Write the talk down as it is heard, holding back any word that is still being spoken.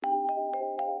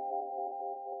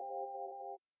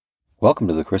Welcome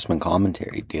to the Chrisman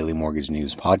Commentary Daily Mortgage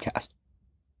News Podcast.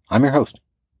 I'm your host,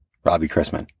 Robbie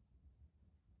Chrisman.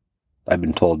 I've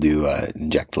been told to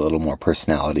inject a little more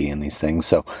personality in these things,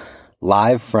 so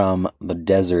live from the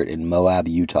desert in Moab,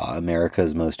 Utah,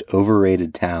 America's most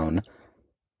overrated town.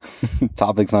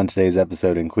 Topics on today's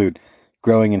episode include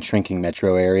growing and shrinking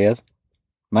metro areas,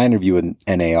 my interview with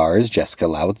NAR's Jessica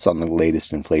Lautz on the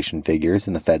latest inflation figures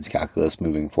and the Fed's calculus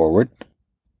moving forward,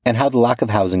 and how the lack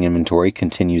of housing inventory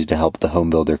continues to help the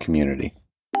homebuilder community.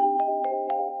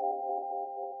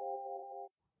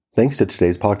 Thanks to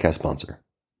today's podcast sponsor,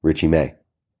 Richie May.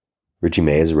 Richie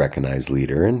May is a recognized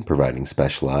leader in providing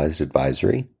specialized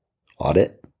advisory,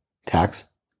 audit, tax,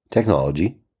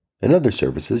 technology, and other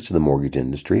services to the mortgage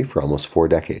industry for almost 4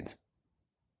 decades.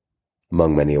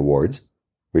 Among many awards,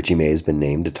 Richie May has been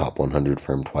named a top 100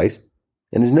 firm twice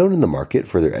and is known in the market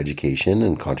for their education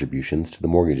and contributions to the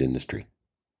mortgage industry.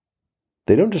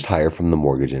 They don't just hire from the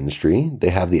mortgage industry, they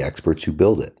have the experts who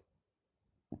build it.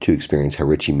 To experience how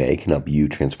Richie May can help you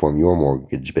transform your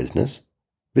mortgage business,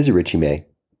 visit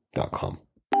richiemay.com.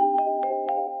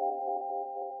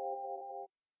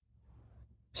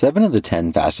 7 of the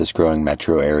 10 fastest growing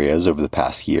metro areas over the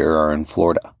past year are in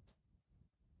Florida.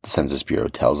 The Census Bureau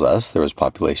tells us there was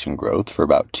population growth for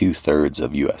about 2/3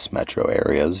 of U.S. metro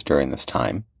areas during this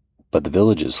time, but the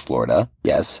Villages, Florida,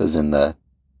 yes, as in the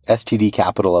STD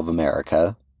capital of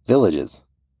America, Villages,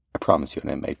 I promise you I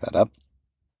didn't make that up,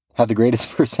 had the greatest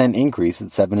percent increase at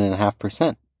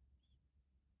 7.5%.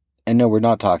 And no, we're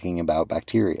not talking about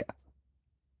bacteria.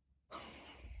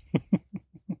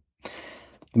 The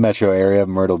metro area of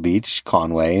Myrtle Beach,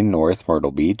 Conway, North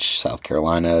Myrtle Beach, South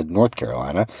Carolina, North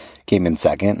Carolina, came in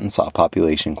second and saw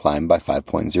population climb by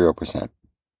 5.0%.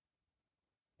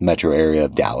 The metro area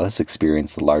of Dallas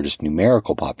experienced the largest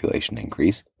numerical population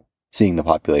increase, seeing the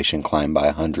population climb by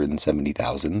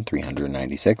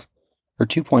 170,396, or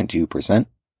 2.2%,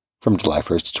 from July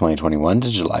 1st to 2021 to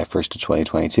July 1st to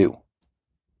 2022.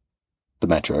 The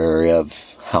metro area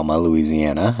of Helma,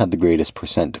 Louisiana, had the greatest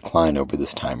percent decline over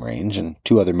this time range, and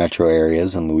 2 other metro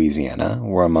areas in Louisiana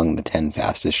were among the 10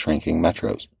 fastest shrinking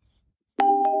metros.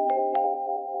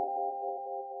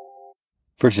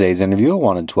 For today's interview, I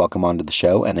wanted to welcome onto the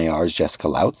show NAR's Jessica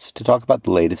Lautz to talk about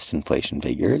the latest inflation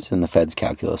figures and the Fed's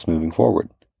calculus moving forward.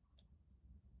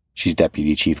 She's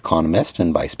Deputy Chief Economist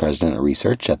and Vice President of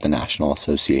Research at the National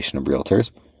Association of Realtors,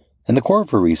 and the core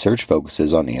of her research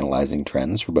focuses on analyzing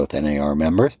trends for both NAR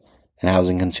members and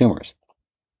housing consumers.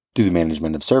 Through the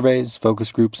management of surveys,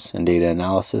 focus groups, and data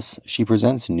analysis, she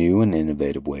presents new and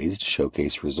innovative ways to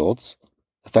showcase results,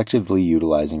 effectively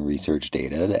utilizing research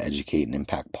data to educate and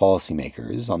impact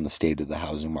policymakers on the state of the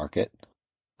housing market,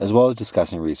 as well as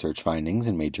discussing research findings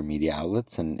in major media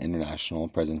outlets and international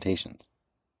presentations.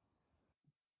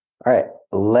 All right,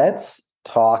 let's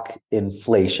talk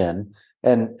inflation.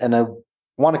 And I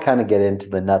want to kind of get into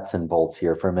the nuts and bolts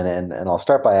here for a minute. And I'll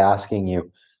start by asking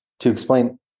you to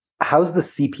explain, how's the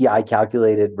CPI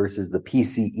calculated versus the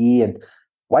PCE? And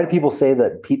why do people say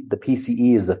that the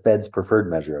PCE is the Fed's preferred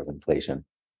measure of inflation?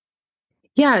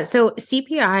 Yeah, so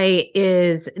CPI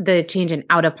is the change in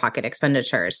out-of-pocket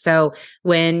expenditures. So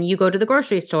when you go to the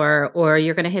grocery store, or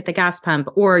you're going to hit the gas pump,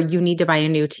 or you need to buy a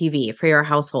new TV for your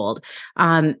household.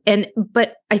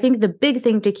 But I think the big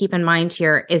thing to keep in mind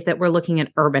here is that we're looking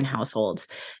at urban households.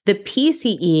 The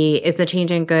PCE is the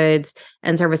change in goods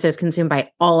and services consumed by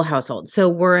all households. So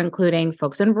we're including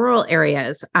folks in rural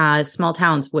areas, small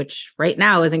towns, which right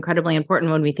now is incredibly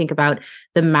important when we think about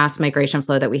the mass migration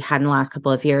flow that we had in the last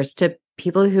couple of years to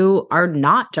people who are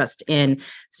not just in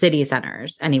city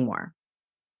centers anymore.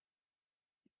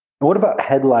 What about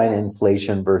headline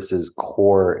inflation versus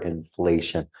core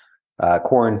inflation?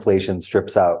 Core inflation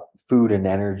strips out food and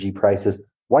energy prices.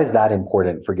 Why is that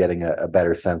important for getting a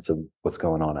better sense of what's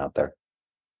going on out there?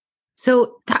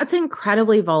 So that's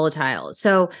incredibly volatile.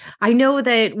 So I know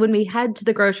that when we head to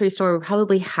the grocery store, we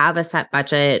probably have a set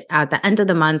budget. At the end of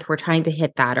the month, we're trying to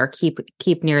hit that or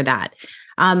keep near that.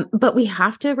 But we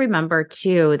have to remember,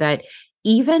 too, that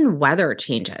even weather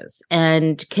changes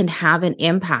and can have an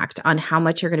impact on how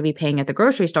much you're going to be paying at the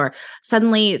grocery store.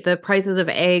 Suddenly, the prices of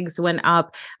eggs went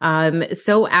up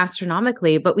so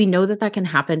astronomically, but we know that that can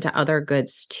happen to other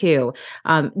goods too.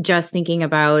 Just thinking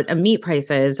about meat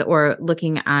prices or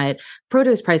looking at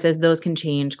produce prices, those can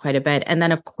change quite a bit. And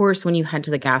then, of course, when you head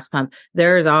to the gas pump,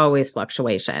 there's always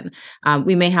fluctuation.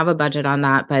 We may have a budget on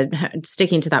that, but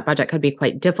sticking to that budget could be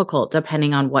quite difficult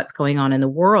depending on what's going on in the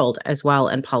world as well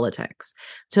and politics.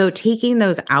 So taking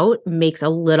those out makes a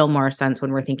little more sense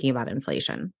when we're thinking about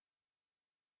inflation.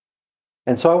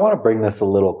 And so I want to bring this a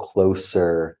little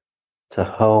closer to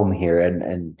home here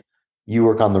and You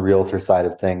work on the realtor side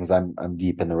of things. I'm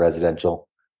deep in the residential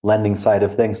lending side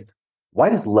of things. Why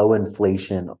does low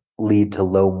inflation lead to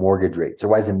low mortgage rates, or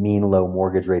why does it mean low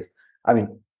mortgage rates? I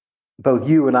mean, both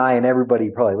you and I and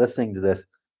everybody probably listening to this,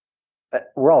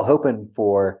 we're all hoping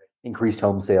for increased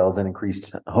home sales and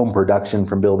increased home production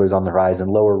from builders on the rise and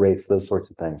lower rates, those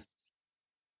sorts of things.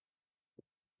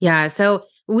 Yeah. So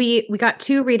we got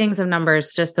two readings of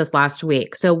numbers just this last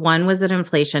week. So one was that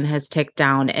inflation has ticked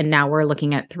down and now we're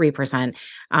looking at 3%.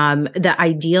 The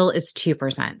ideal is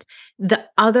 2%. The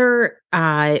other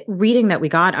reading that we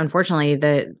got, unfortunately,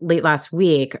 the late last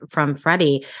week from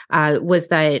Freddie was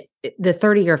that the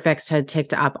 30-year fixed had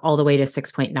ticked up all the way to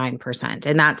 6.9%.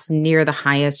 And that's near the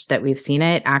highest that we've seen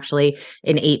it actually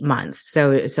in 8 months.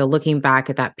 So looking back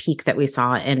at that peak that we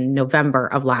saw in November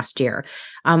of last year.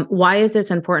 Why is this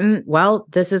important? Well,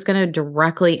 this is going to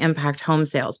directly impact home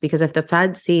sales because if the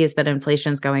Fed sees that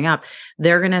inflation's going up,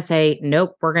 they're going to say,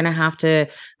 nope, we're going to have to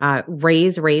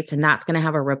raise rates, and that's going to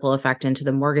have a ripple effect into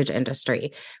the mortgage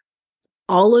industry.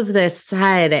 All of this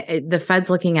said, the Fed's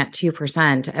looking at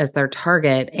 2% as their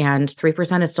target, and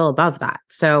 3% is still above that.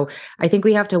 So I think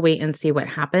we have to wait and see what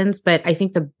happens. But I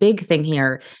think the big thing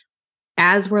here,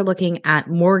 as we're looking at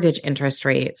mortgage interest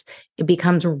rates, it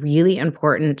becomes really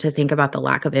important to think about the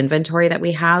lack of inventory that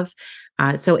we have.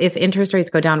 So if interest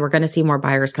rates go down, we're going to see more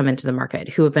buyers come into the market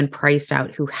who have been priced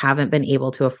out, who haven't been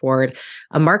able to afford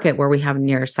a market where we have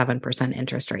near 7%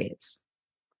 interest rates.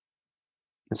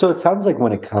 So it sounds like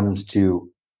when it comes to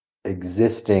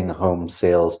existing home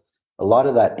sales, a lot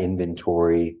of that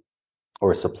inventory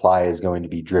or supply is going to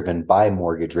be driven by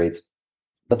mortgage rates.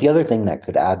 But the other thing that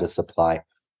could add to supply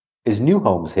is new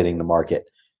homes hitting the market.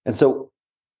 And so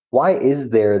why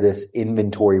is there this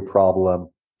inventory problem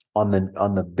on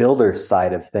the builder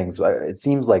side of things? It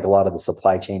seems like a lot of the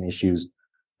supply chain issues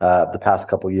the past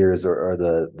couple of years or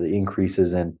the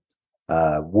increases in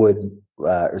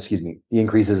the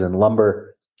increases in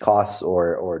lumber costs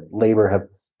or labor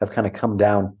have kind of come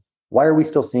down. Why are we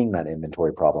still seeing that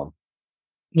inventory problem?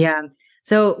 Yeah.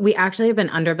 So we actually have been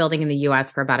underbuilding in the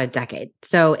US for about a decade.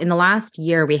 So in the last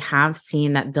year, we have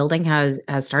seen that building has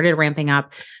started ramping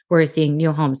up. We're seeing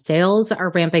new home sales are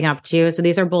ramping up too. So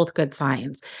these are both good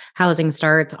signs. Housing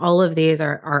starts, all of these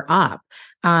are up.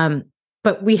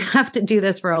 But we have to do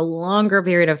this for a longer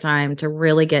period of time to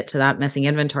really get to that missing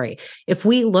inventory. If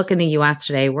we look in the US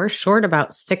today, we're short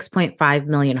about 6.5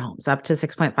 million homes, up to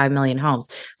 6.5 million homes.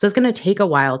 So it's going to take a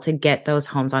while to get those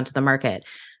homes onto the market.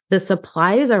 The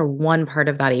supplies are one part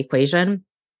of that equation.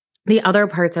 The other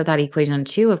parts of that equation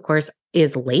too, of course,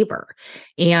 is labor.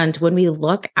 And when we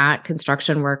look at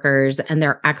construction workers and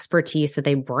their expertise that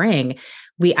they bring,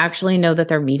 we actually know that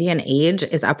their median age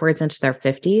is upwards into their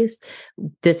 50s.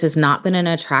 This has not been an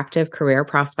attractive career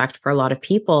prospect for a lot of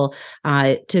people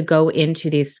to go into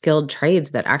these skilled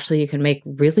trades that actually you can make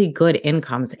really good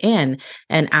incomes in.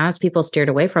 And as people steered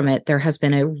away from it, there has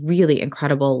been a really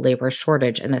incredible labor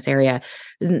shortage in this area.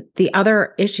 The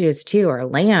other issues too are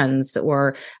lands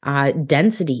or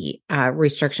density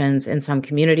restrictions in some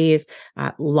communities,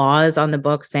 laws on the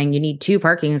books saying you need 2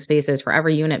 parking spaces for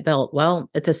every unit built. Well,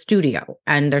 it's a studio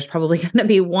and there's probably going to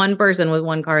be one person with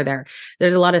one car there.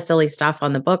 There's a lot of silly stuff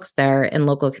on the books there in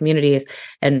local communities.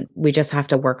 And we just have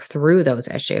to work through those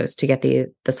issues to get the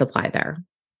supply there.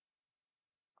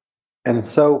 And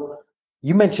so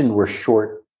you mentioned we're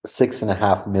short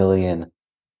 6.5 million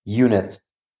units.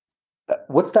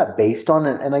 What's that based on?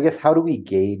 And I guess, how do we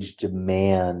gauge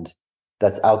demand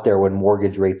that's out there when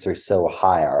mortgage rates are so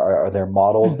high? Are there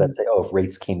models that say, oh, if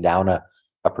rates came down a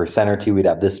percent or two, we'd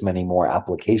have this many more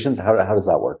applications? How does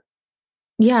that work?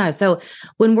 Yeah. So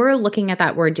when we're looking at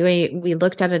that, we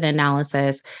looked at an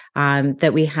analysis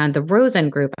that we had the Rosen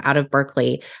Group out of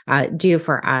Berkeley do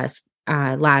for us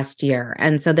last year.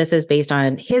 And so this is based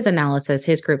on his analysis,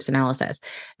 his group's analysis.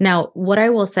 Now, what I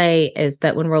will say is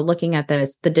that when we're looking at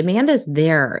this, the demand is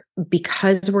there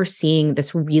because we're seeing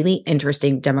this really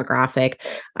interesting demographic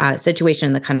situation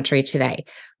in the country today.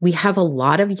 We have a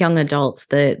lot of young adults.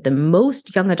 The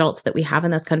most young adults that we have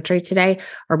in this country today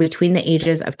are between the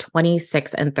ages of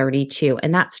 26 and 32.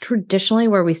 And that's traditionally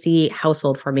where we see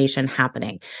household formation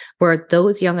happening, where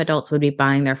those young adults would be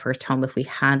buying their first home if we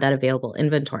had that available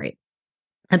inventory.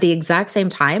 At the exact same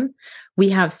time, we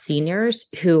have seniors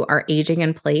who are aging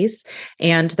in place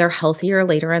and they're healthier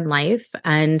later in life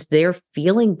and they're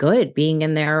feeling good being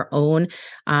in their own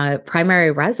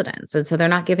primary residence. And so they're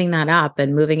not giving that up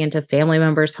and moving into family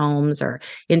members' homes or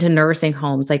into nursing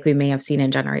homes like we may have seen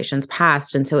in generations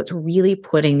past. And so it's really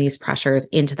putting these pressures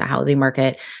into the housing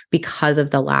market because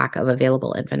of the lack of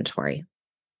available inventory.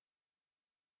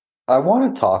 I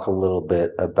want to talk a little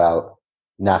bit about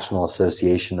National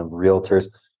Association of Realtors.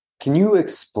 Can you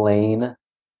explain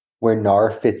where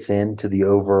NAR fits into the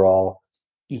overall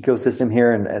ecosystem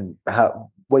here and how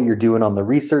what you're doing on the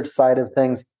research side of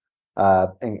things,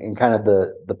 and kind of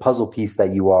the puzzle piece that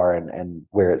you are and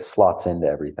where it slots into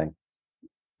everything?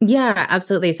 Yeah,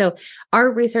 absolutely. So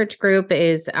our research group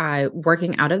is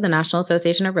working out of the National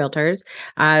Association of Realtors.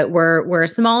 We're a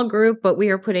small group, but we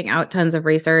are putting out tons of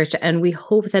research, and we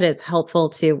hope that it's helpful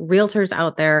to realtors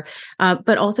out there,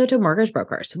 but also to mortgage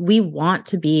brokers. We want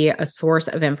to be a source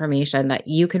of information that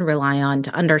you can rely on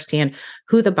to understand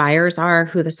who the buyers are,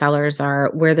 who the sellers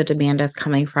are, where the demand is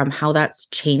coming from, how that's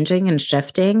changing and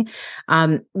shifting.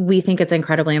 We think it's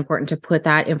incredibly important to put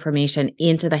that information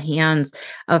into the hands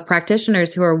of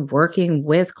practitioners who are working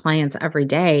with clients every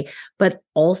day, but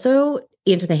also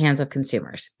into the hands of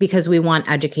consumers, because we want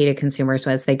educated consumers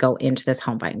as they go into this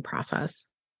home buying process.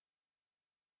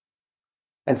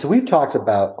 And so we've talked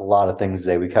about a lot of things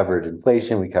today. We covered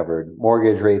inflation, we covered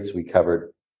mortgage rates, we covered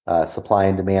supply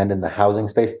and demand in the housing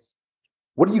space.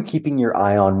 What are you keeping your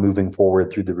eye on moving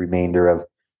forward through the remainder of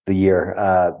the year?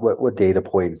 What data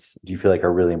points do you feel like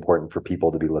are really important for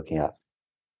people to be looking at?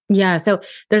 Yeah, so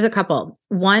there's a couple.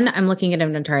 One, I'm looking at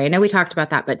inventory. I know we talked about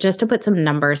that, but just to put some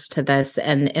numbers to this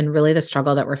and really the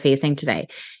struggle that we're facing today.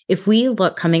 If we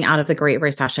look coming out of the Great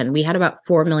Recession, we had about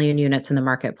 4 million units in the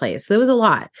marketplace. That was a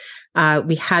lot.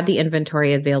 We had the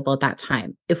inventory available at that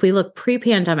time. If we look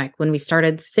pre-pandemic, when we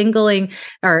started signaling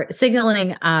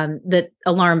the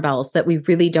alarm bells that we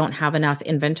really don't have enough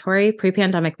inventory,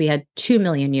 pre-pandemic, we had 2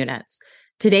 million units.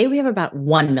 Today, we have about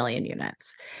 1 million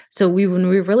units. So when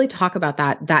we really talk about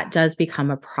that, that does become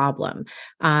a problem.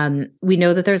 We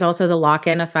know that there's also the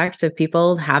lock-in effect of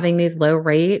people having these low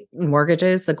rate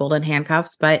mortgages, the golden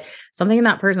handcuffs, but something in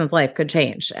that person's life could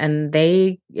change. And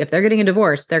if they're getting a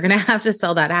divorce, they're going to have to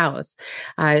sell that house.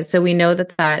 So we know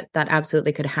that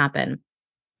absolutely could happen.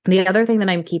 The other thing that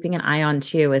I'm keeping an eye on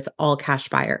too is all cash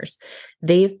buyers.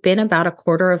 They've been about a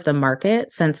quarter of the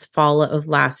market since fall of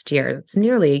last year. It's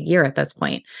nearly a year at this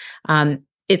point.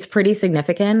 It's pretty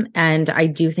significant. And I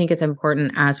do think it's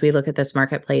important as we look at this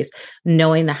marketplace,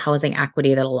 knowing the housing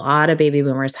equity that a lot of baby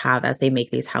boomers have as they make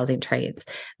these housing trades.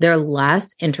 They're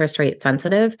less interest rate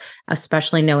sensitive,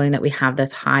 especially knowing that we have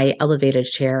this high elevated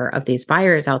share of these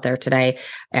buyers out there today.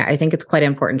 I think it's quite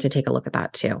important to take a look at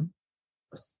that too.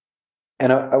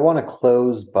 And I want to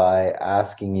close by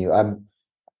asking you,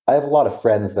 I have a lot of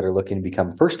friends that are looking to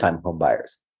become first-time home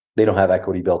buyers. They don't have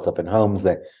equity built up in homes,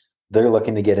 that they're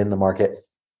looking to get in the market.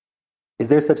 Is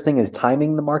there such thing as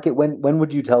timing the market? When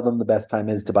would you tell them the best time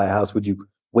is to buy a house? Would you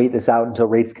wait this out until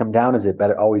rates come down? Is it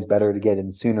always better to get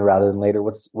in sooner rather than later?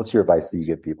 What's your advice that you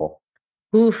give people?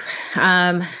 Oof.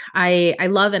 I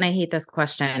love and I hate this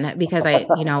question because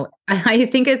I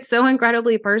think it's so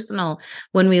incredibly personal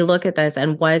when we look at this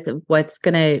and what's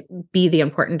going to be the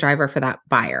important driver for that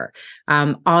buyer.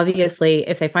 Obviously,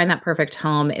 if they find that perfect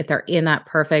home, if they're in that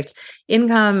perfect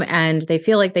income and they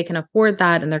feel like they can afford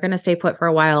that and they're going to stay put for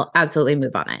a while, absolutely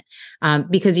move on it.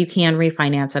 Because you can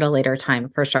refinance at a later time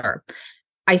for sure.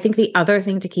 I think the other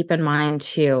thing to keep in mind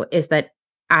too is that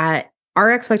our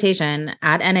expectation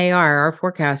at NAR, our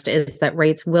forecast is that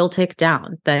rates will tick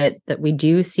down, that we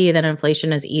do see that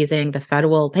inflation is easing. The Fed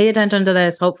will pay attention to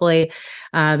this, hopefully,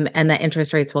 and that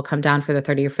interest rates will come down for the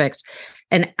 30-year fixed.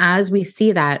 And as we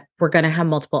see that, we're going to have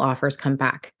multiple offers come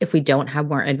back if we don't have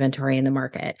more inventory in the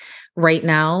market. Right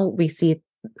now, we see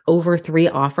over 3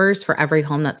 offers for every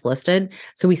home that's listed.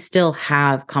 So we still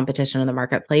have competition in the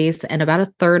marketplace, and about a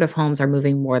third of homes are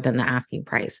moving more than the asking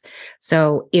price.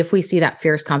 So if we see that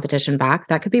fierce competition back,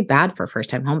 that could be bad for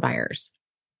first-time home buyers.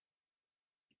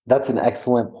 That's an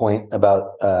excellent point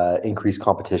about increased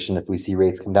competition if we see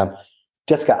rates come down.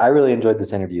 Jessica, I really enjoyed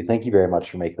this interview. Thank you very much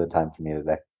for making the time for me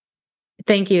today.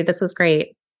 Thank you. This was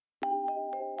great.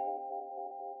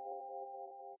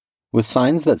 With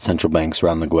signs that central banks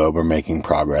around the globe are making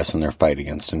progress in their fight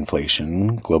against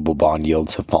inflation, global bond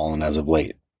yields have fallen as of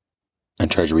late. And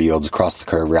Treasury yields across the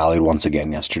curve rallied once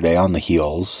again yesterday on the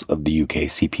heels of the UK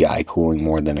CPI cooling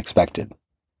more than expected.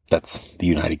 That's the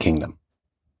United Kingdom.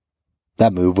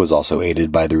 That move was also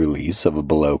aided by the release of a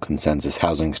below consensus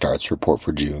housing starts report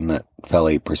for June that fell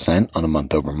 8% on a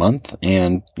month-over-month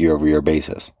and year-over-year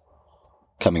basis,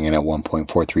 coming in at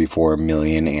 1.434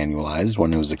 million annualized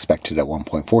when it was expected at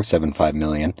 1.475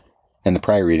 million, and the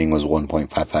prior reading was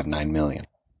 1.559 million.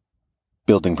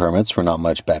 Building permits were not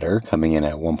much better, coming in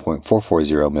at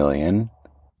 1.440 million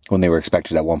when they were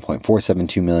expected at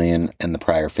 1.472 million, and the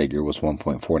prior figure was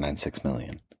 1.496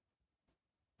 million.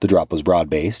 The drop was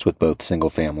broad-based, with both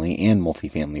single-family and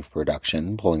multifamily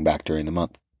production pulling back during the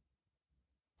month.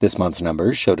 This month's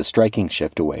numbers showed a striking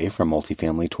shift away from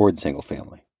multifamily towards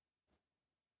single-family.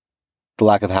 The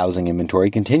lack of housing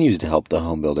inventory continues to help the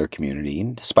homebuilder community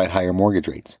despite higher mortgage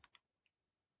rates.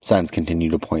 Signs continue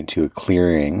to point to a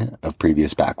clearing of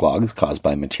previous backlogs caused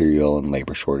by material and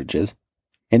labor shortages,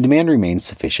 and demand remains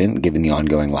sufficient given the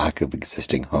ongoing lack of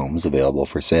existing homes available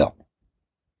for sale.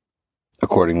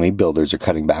 Accordingly, builders are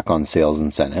cutting back on sales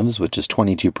incentives, which is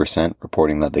 22%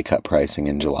 reporting that they cut pricing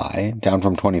in July, down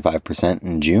from 25%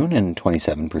 in June and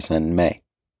 27% in May.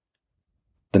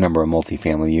 The number of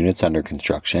multifamily units under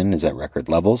construction is at record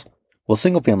levels, while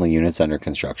single-family units under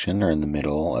construction are in the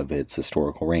middle of its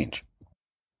historical range.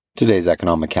 Today's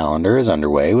economic calendar is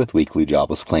underway with weekly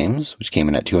jobless claims, which came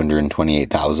in at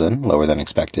 228,000, lower than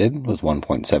expected, with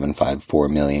 1.754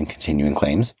 million continuing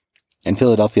claims, and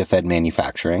Philadelphia Fed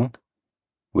manufacturing,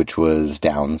 which was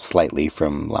down slightly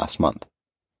from last month.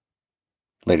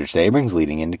 Later today brings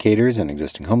leading indicators and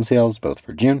existing home sales, both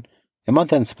for June, a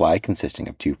month-end supply consisting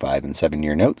of 2, 5, and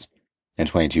 7-year notes,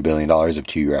 and $22 billion of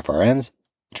 2-year FRNs,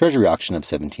 a Treasury auction of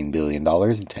 $17 billion in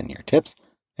 10-year tips,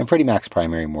 and Freddie Mac's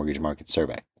primary mortgage market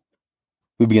survey.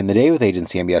 We begin the day with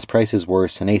agency MBS prices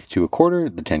worse 1/8 to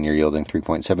 1/4, the 10-year yielding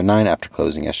 3.79 after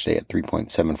closing yesterday at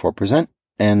 3.74%,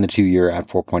 and the 2-year at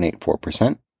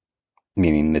 4.84%.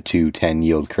 Meaning the 2-10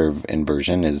 yield curve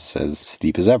inversion is as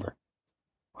steep as ever.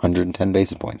 110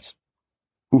 basis points.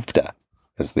 Oofta,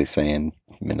 as they say in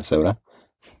Minnesota.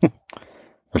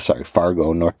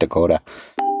 Fargo, North Dakota.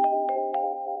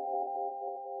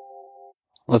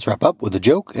 Let's wrap up with a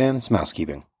joke and some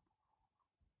housekeeping.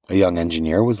 A young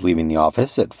engineer was leaving the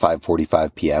office at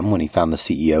 5:45 p.m. when he found the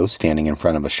CEO standing in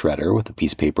front of a shredder with a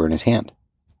piece of paper in his hand.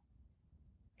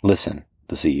 "Listen,"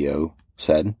 the CEO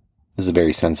said. "This is a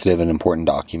very sensitive and important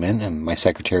document, and my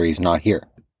secretary is not here.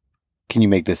 Can you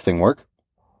make this thing work?"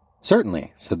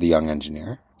 "Certainly," said the young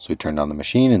engineer. So he turned on the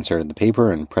machine, inserted the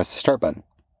paper, and pressed the start button.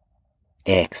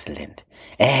 "Excellent,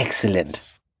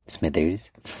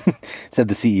 Smithers," said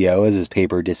the CEO as his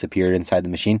paper disappeared inside the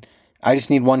machine. "I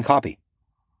just need one copy."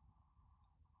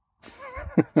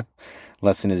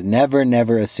 Lesson is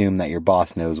never assume that your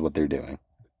boss knows what they're doing.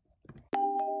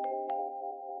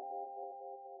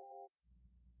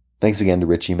 Thanks again to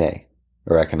Richie May,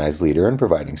 a recognized leader in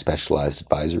providing specialized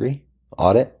advisory,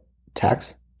 audit,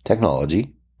 tax,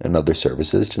 technology, and other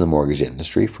services to the mortgage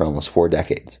industry for almost 4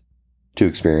 decades. To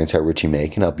experience how Richie May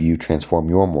can help you transform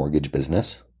your mortgage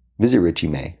business, visit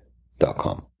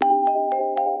richiemay.com.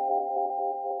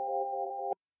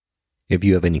 If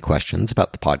you have any questions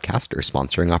about the podcast or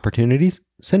sponsoring opportunities,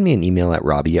 send me an email at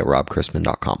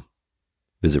robbie@robchrisman.com.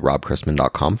 Visit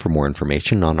robchrisman.com for more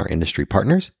information on our industry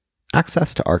partners,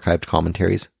 access to archived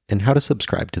commentaries, and how to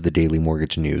subscribe to the daily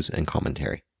mortgage news and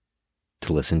commentary.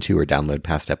 To listen to or download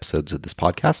past episodes of this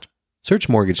podcast, search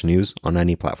Mortgage News on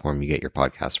any platform you get your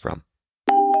podcasts from.